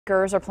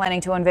Lawmakers are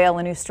planning to unveil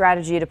a new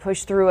strategy to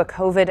push through a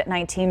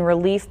COVID-19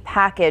 relief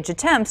package.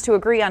 Attempts to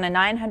agree on a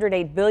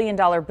 $908 billion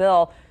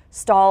bill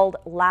stalled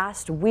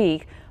last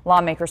week.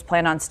 Lawmakers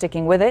plan on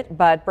sticking with it,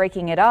 but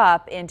breaking it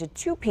up into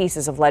two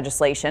pieces of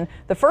legislation.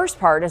 The first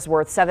part is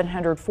worth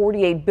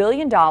 $748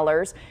 billion.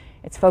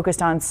 It's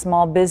focused on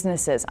small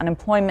businesses,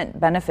 unemployment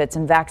benefits,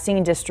 and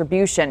vaccine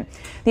distribution.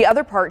 The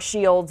other part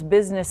shields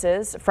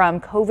businesses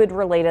from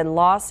COVID-related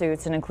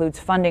lawsuits and includes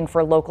funding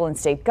for local and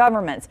state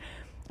governments.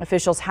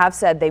 Officials have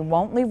said they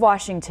won't leave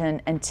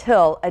Washington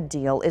until a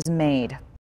deal is made.